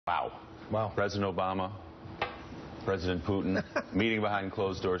Wow. Wow. President Obama, President Putin, meeting behind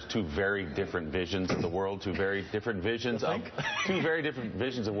closed doors, two very different visions of the world, two very different visions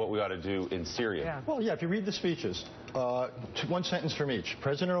of what we ought to do in Syria. Yeah. Well, yeah, if you read the speeches, one sentence from each.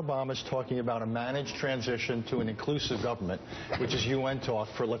 President Obama is talking about a managed transition to an inclusive government, which is UN talk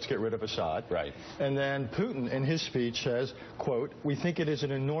for let's get rid of Assad. Right. And then Putin, in his speech, says, quote, "We think it is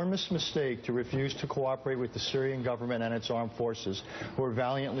an enormous mistake to refuse to cooperate with the Syrian government and its armed forces who are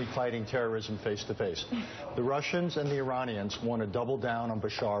valiantly fighting terrorism face to face." The Russians and the Iranians want to double down on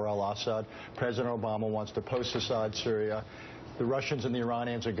Bashar al-Assad. President Obama wants to post-Assad Syria. The Russians and the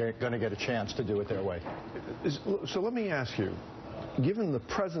Iranians are going to get a chance to do it their way. So let me ask you, given the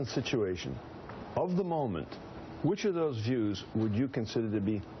present situation of the moment, which of those views would you consider to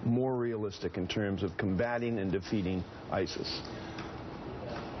be more realistic in terms of combating and defeating ISIS?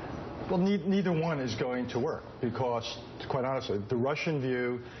 Well, neither one is going to work because, quite honestly, the Russian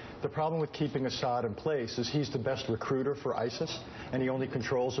view, the problem with keeping Assad in place is he's the best recruiter for ISIS, and he only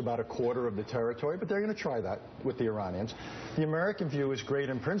controls about a quarter of the territory, but they're going to try that with the Iranians. The American view is great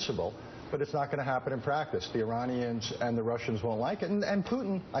in principle, but it's not going to happen in practice. The Iranians and the Russians won't like it, and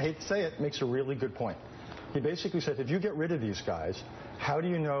Putin, I hate to say it, makes a really good point. He basically said, if you get rid of these guys, how do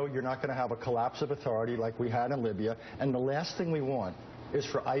you know you're not going to have a collapse of authority like we had in Libya? And the last thing we want is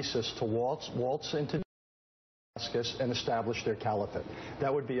for ISIS to waltz into Damascus and establish their caliphate.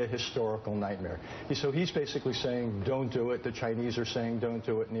 That would be a historical nightmare. So he's basically saying, don't do it. The Chinese are saying, don't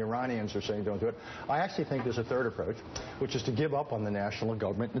do it. And the Iranians are saying, don't do it. I actually think there's a third approach, which is to give up on the national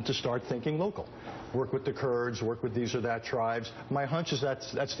government and to start thinking local. Work with the Kurds, work with these or that tribes. My hunch is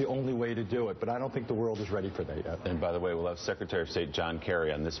that's the only way to do it, but I don't think the world is ready for that yet. And by the way, we'll have Secretary of State John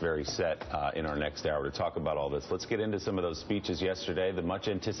Kerry on this very set in our next hour to talk about all this. Let's get into some of those speeches yesterday. The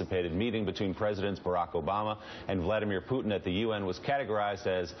much-anticipated meeting between Presidents Barack Obama and Vladimir Putin at the UN was categorized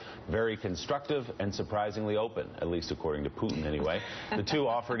as very constructive and surprisingly open, at least according to Putin anyway. The two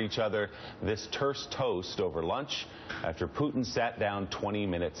offered each other this terse toast over lunch after Putin sat down 20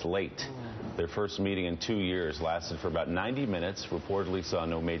 minutes late. Their first meeting in 2 years lasted for about 90 minutes, reportedly saw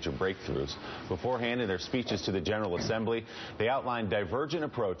no major breakthroughs. Beforehand, in their speeches to the General Assembly, they outlined divergent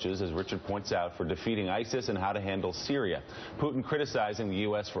approaches, as Richard points out, for defeating ISIS and how to handle Syria. Putin criticizing the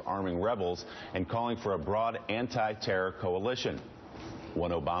U.S. for arming rebels and calling for a broad anti-terror coalition.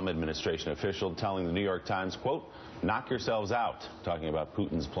 One Obama administration official telling the New York Times, quote, "Knock yourselves out," talking about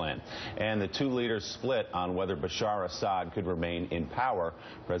Putin's plan. And the two leaders split on whether Bashar Assad could remain in power,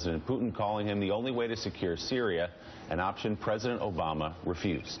 President Putin calling him the only way to secure Syria, an option President Obama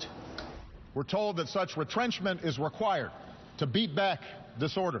refused. We're told that such retrenchment is required to beat back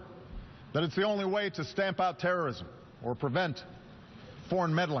disorder, that it's the only way to stamp out terrorism or prevent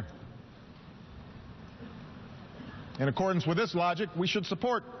foreign meddling. In accordance with this logic, we should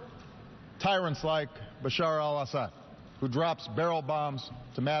support tyrants like Bashar al-Assad, who drops barrel bombs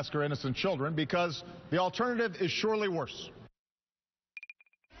to massacre innocent children, because the alternative is surely worse.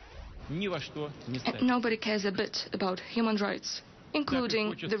 Nobody cares a bit about human rights,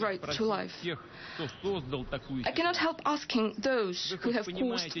 including the right to life. I cannot help asking those who have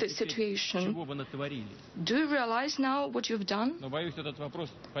caused this situation, do you realize now what you've done?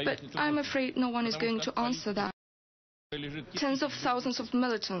 But I'm afraid no one is going to answer that. Tens of thousands of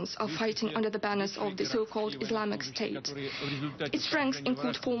militants are fighting under the banners of the so-called Islamic State. Its ranks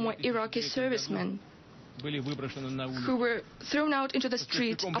include former Iraqi servicemen who were thrown out into the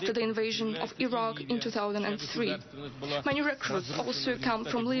street after the invasion of Iraq in 2003. Many recruits also come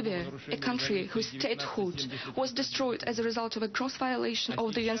from Libya, a country whose statehood was destroyed as a result of a gross violation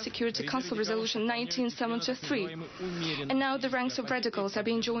of the UN Security Council Resolution 1973. And now the ranks of radicals are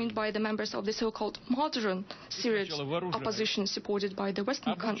being joined by the members of the so-called modern Syrian opposition supported by the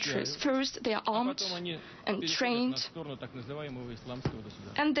Western countries. First, they are armed and trained,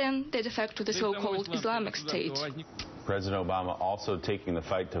 and then they defect to the so-called Islamic State. President Obama also taking the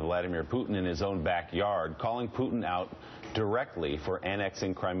fight to Vladimir Putin in his own backyard, calling Putin out directly for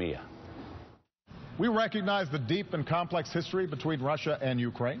annexing Crimea. We recognize the deep and complex history between Russia and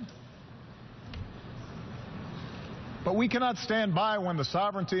Ukraine. But we cannot stand by when the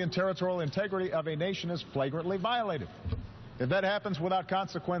sovereignty and territorial integrity of a nation is flagrantly violated. If that happens without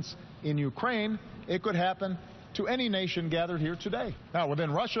consequence in Ukraine, it could happen to any nation gathered here today. Now,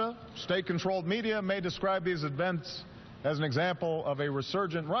 within Russia, state-controlled media may describe these events as an example of a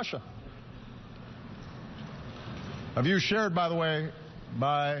resurgent Russia. A view shared, by the way,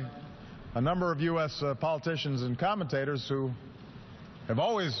 by a number of U.S. politicians and commentators who have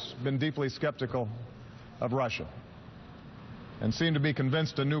always been deeply skeptical of Russia and seem to be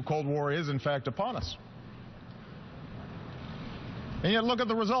convinced a new Cold War is, in fact, upon us. And yet look at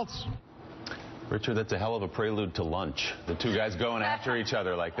the results. Richard, that's a hell of a prelude to lunch. The two guys going after each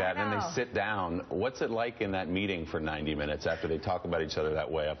other like that, and then they sit down. What's it like in that meeting for 90 minutes after they talk about each other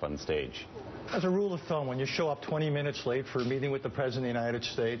that way up on stage? As a rule of thumb, when you show up 20 minutes late for a meeting with the President of the United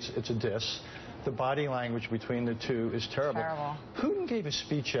States, it's a diss. The body language between the two is terrible. Putin gave a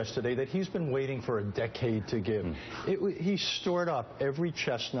speech yesterday that he's been waiting for a decade to give. He stored up every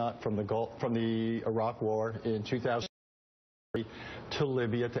chestnut from the Iraq War in 2000. To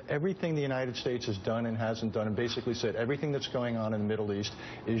Libya, to everything the United States has done and hasn't done, and basically said everything that's going on in the Middle East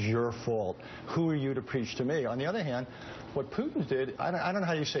is your fault. Who are you to preach to me? On the other hand, what Putin did, I don't know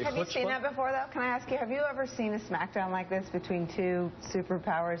how you say. Have you seen that before, though? Can I ask you, have you ever seen a smackdown like this between two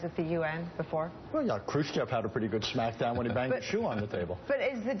superpowers at the UN before? Well, yeah, Khrushchev had a pretty good smackdown when he banged the shoe on the table. But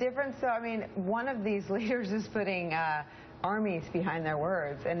is the difference, though, I mean, one of these leaders is putting armies behind their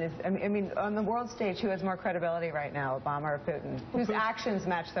words, and I mean, on the world stage, who has more credibility right now, Obama or Putin? Whose actions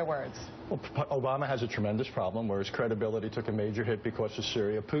match their words? Well, Obama has a tremendous problem where his credibility took a major hit because of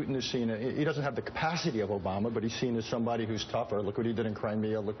Syria. Putin is seen, he doesn't have the capacity of Obama, but he's seen as somebody who's tougher. Look what he did in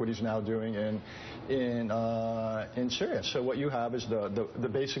Crimea. Look what he's now doing in Syria. So what you have is the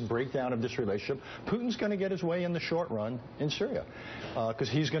basic breakdown of this relationship. Putin's going to get his way in the short run in Syria because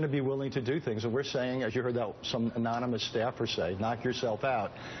he's going to be willing to do things. And we're saying, as you heard that some anonymous staffer say, knock yourself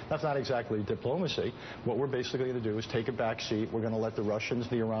out. That's not exactly diplomacy. What we're basically going to do is take a back seat. We're going to let the Russians,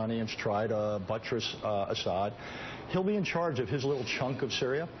 the Iranians try to buttress Assad. He'll be in charge of his little chunk of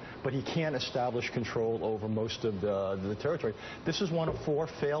Syria, but he can't establish control over most of the territory. This is one of 4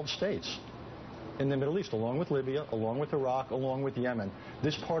 failed states in the Middle East, along with Libya, along with Iraq, along with Yemen.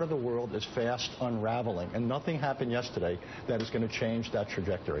 This part of the world is fast unraveling, and nothing happened yesterday that is going to change that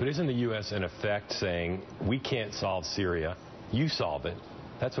trajectory. But isn't the U.S. in effect saying, we can't solve Syria, you solve it?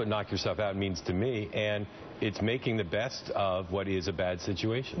 That's what knock yourself out means to me, and it's making the best of what is a bad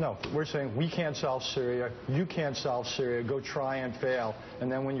situation. No, we're saying we can't solve Syria, you can't solve Syria, go try and fail,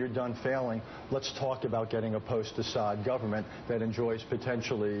 and then when you're done failing, let's talk about getting a post-Assad government that enjoys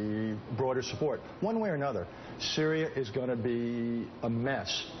potentially broader support. One way or another, Syria is going to be a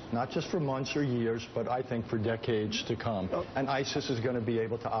mess, not just for months or years, but I think for decades to come. And ISIS is going to be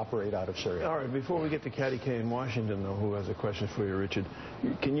able to operate out of Syria. All right, before we get to Katty Kay in Washington, though, who has a question for you, Richard,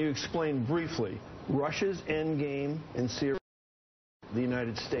 can you explain briefly Russia's endgame in Syria, the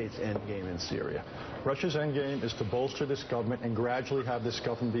United States' endgame in Syria? Russia's endgame is to bolster this government and gradually have this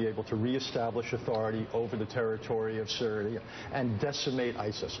government be able to reestablish authority over the territory of Syria and decimate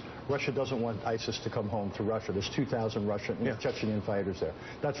ISIS. Russia doesn't want ISIS to come home to Russia. There's 2,000 Russian Chechenian fighters there.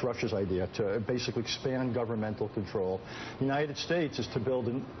 That's Russia's idea, to basically expand governmental control. The United States is to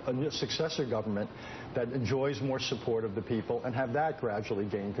build a successor government that enjoys more support of the people and have that gradually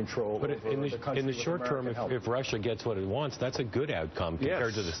gain control over the country. In the short term, if Russia gets what it wants, that's a good outcome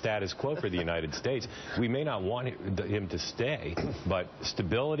compared to the status quo for the United States. We may not want him to stay, but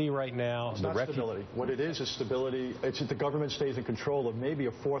stability right now. It's not stability. What it is stability. It's that the government stays in control of maybe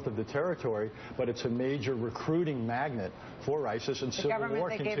a fourth of the territory, but it's a major recruiting magnet for ISIS, and civil war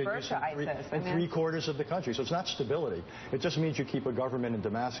continues in 3/4 of the country. So it's not stability. It just means you keep a government in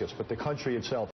Damascus, but the country itself